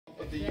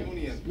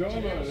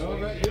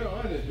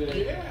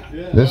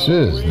This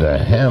is the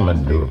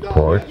Hammond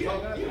Report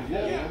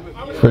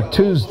for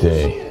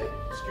Tuesday,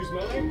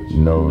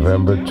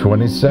 November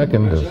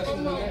 22nd of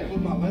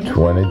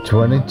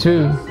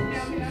 2022.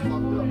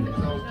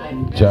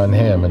 Jon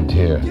Hammond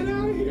here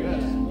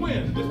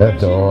at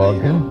the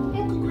organ,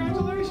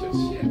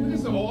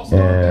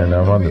 and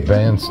I'm on the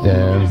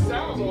bandstand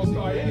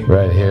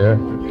right here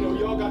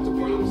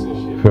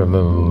for a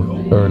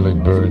little early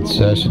bird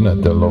session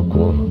at the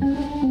local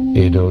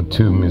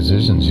 802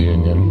 Musicians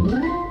Union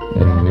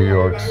in New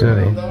York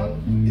City.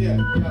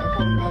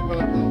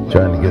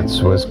 Trying to get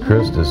Swiss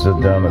Chris to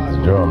sit down at the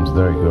drums.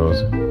 There he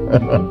goes.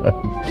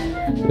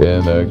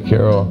 And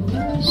Carol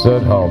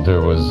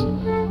Sudhalter was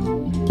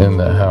in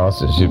the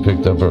house, and she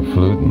picked up her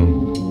flute,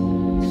 and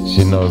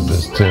she knows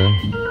this tune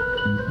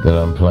that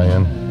I'm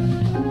playing.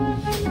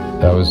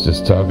 I was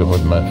just talking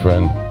with my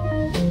friend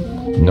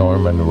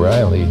Norman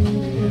Riley,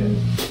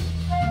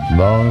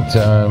 long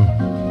time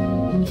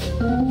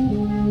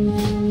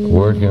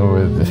working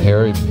with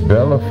Harry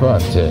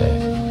Belafonte,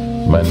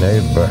 my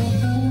neighbor,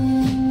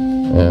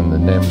 and the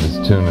name of this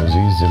tune is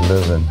Easy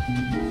Livin'.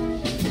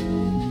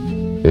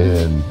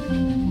 And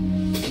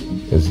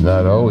it's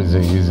not always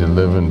an easy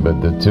living,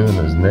 but the tune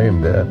is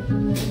named that.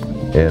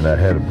 And I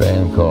had a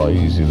band called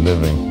Easy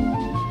Living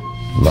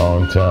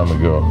long time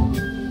ago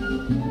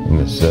in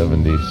the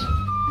 70s.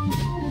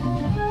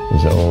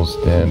 It's an old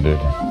standard.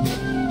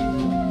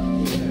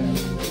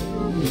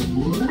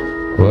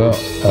 Well,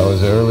 I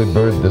was an early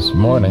bird this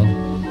morning,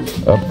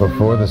 up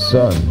before the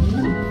sun.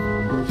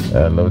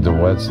 I love to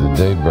watch the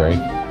daybreak,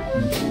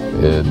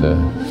 and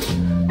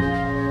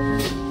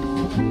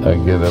I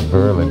get up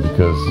early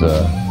because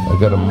I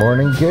got a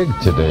morning gig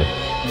today,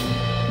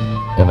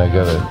 and I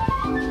got a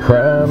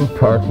prime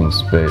parking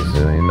space,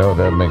 and you know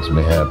that makes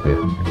me happy.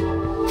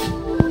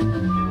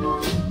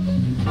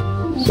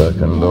 So I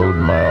can load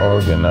my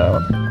organ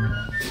out,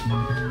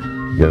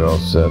 get all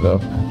set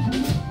up,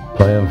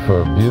 playing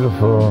for a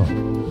beautiful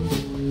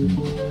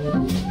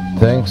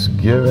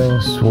Thanksgiving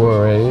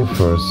soiree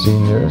for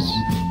seniors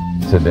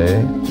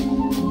today.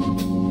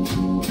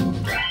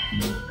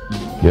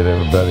 Get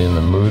everybody in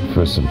the mood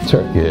for some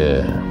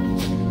turkey.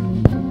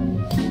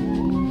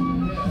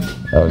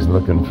 I was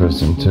looking for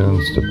some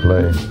tunes to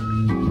play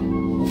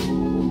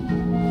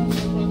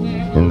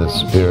in the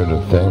spirit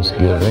of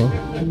Thanksgiving,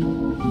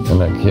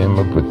 and I came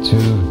up with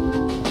two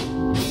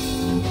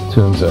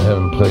tunes I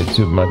haven't played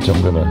too much.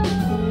 I'm gonna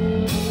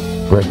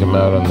break them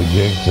out on the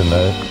gig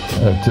tonight,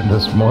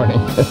 this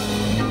morning.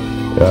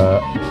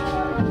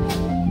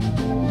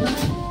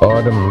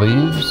 Autumn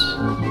Leaves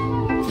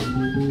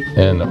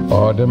and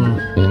Autumn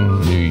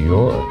in New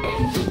York.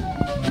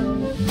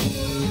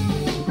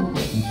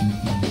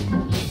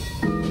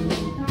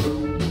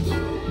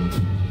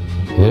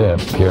 Yeah,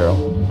 Carol,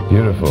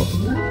 beautiful.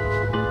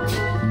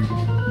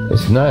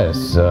 It's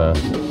nice,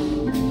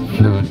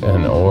 flute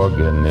and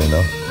organ, you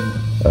know.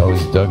 I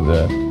always dug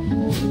that.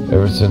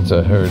 Ever since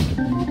I heard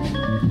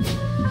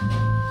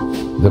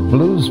the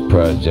Blues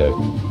Project,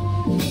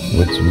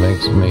 which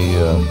makes me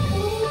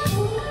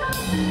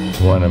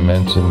want to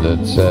mention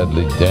that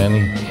sadly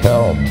Danny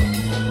Kalb,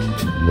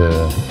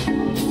 the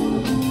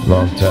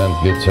longtime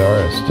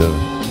guitarist of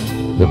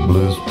the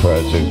Blues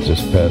Project,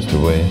 just passed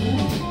away.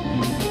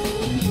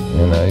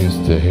 And I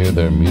used to hear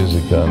their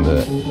music on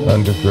the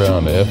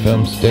underground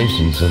FM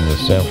stations in the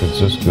San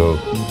Francisco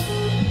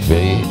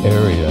Bay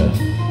Area.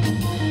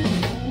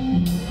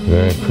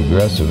 Very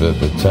progressive at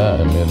the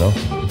time, you know.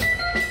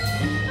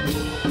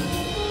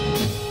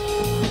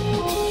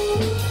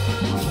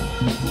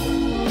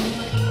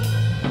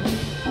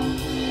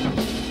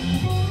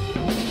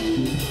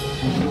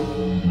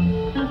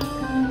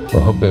 I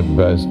hope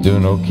everybody's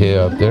doing okay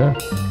out there.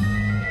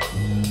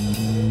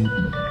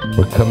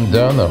 We're coming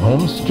down the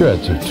home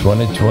stretch of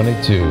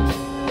 2022.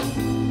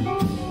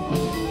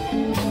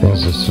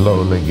 Things are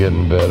slowly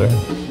getting better.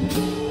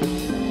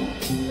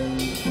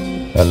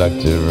 I like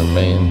to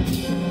remain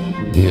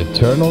the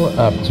eternal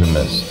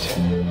optimist.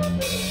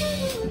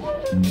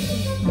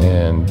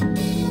 And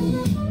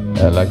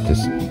I like to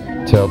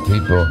tell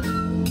people,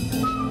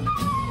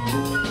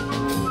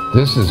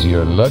 this is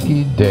your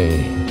lucky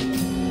day.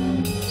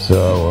 So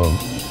I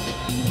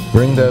will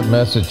bring that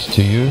message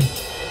to you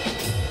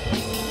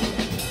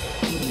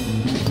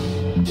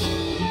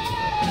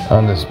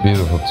on this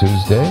beautiful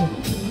Tuesday.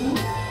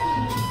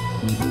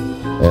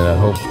 And I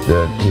hope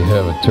that you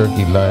have a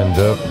turkey lined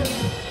up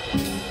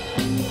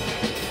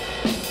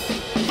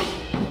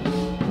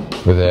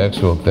for the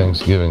actual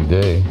Thanksgiving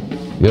day.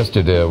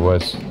 Yesterday I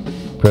watched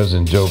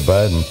President Joe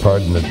Biden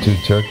pardon the two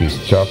turkeys,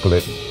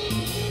 chocolate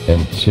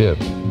and chip.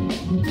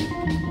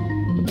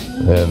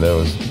 And that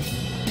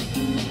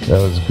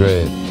was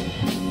great.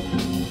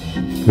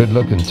 Good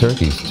looking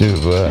turkeys too,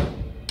 but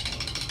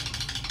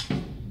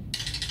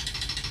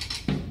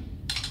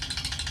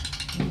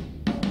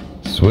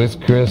Swiss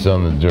Chris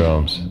on the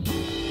drums.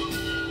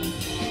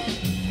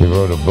 He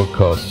wrote a book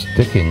called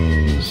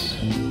Stickings,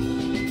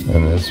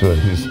 and that's what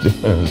he's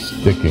doing,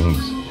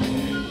 Stickings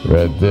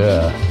right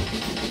there.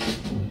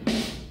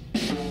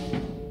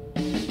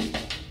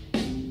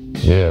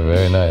 Yeah,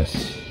 very nice.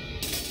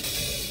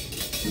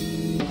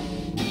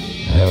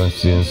 I haven't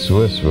seen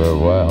Swiss for a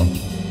while.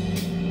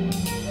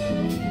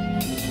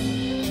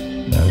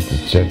 I have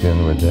to check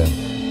in with them.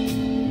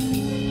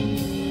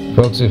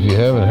 Folks, if you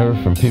haven't heard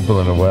from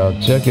people in a while,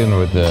 check in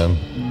with them.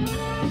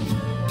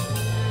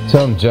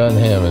 Tell them Jon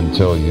Hammond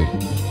told you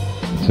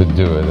to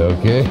do it,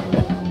 okay?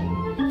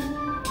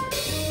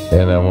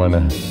 And I want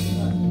to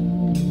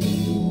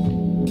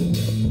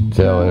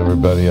tell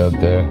everybody out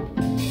there,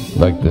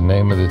 like the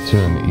name of the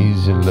tune,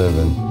 Easy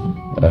Livin'.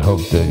 I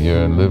hope that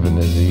your living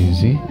is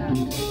easy.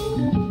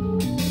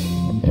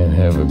 And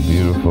have a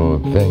beautiful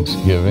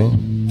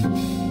Thanksgiving.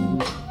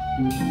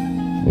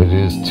 It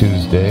is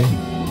Tuesday,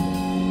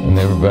 and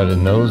everybody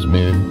knows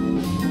me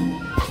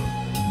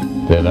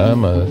that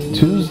I'm a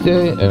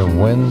Tuesday and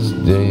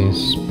Wednesday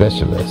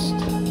specialist.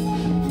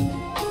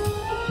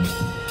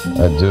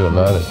 I do a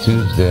lot of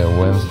Tuesday and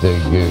Wednesday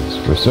gigs.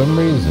 For some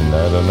reason,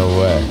 I don't know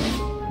why.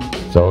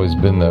 It's always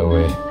been that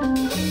way.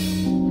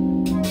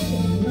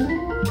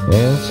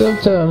 And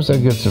sometimes I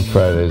get some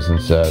Fridays and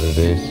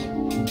Saturdays.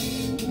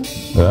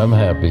 But I'm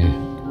happy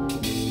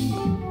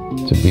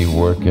to be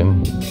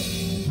working.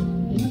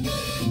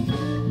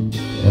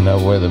 And I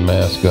wear the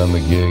mask on the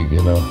gig,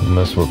 you know,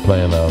 unless we're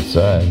playing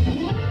outside.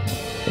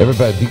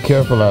 Everybody, be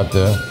careful out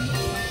there.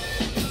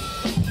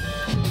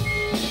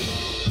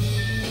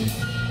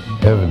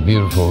 Have a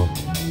beautiful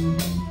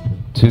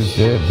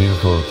Tuesday, a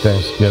beautiful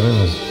Thanksgiving.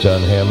 This is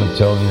Jon Hammond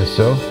telling you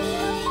so.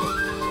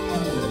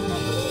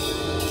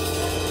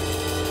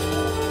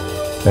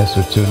 Thanks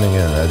for tuning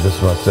in. I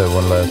just want to say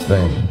one last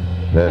thing.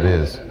 That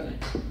is.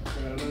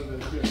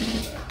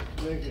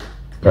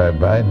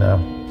 Bye-bye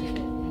now.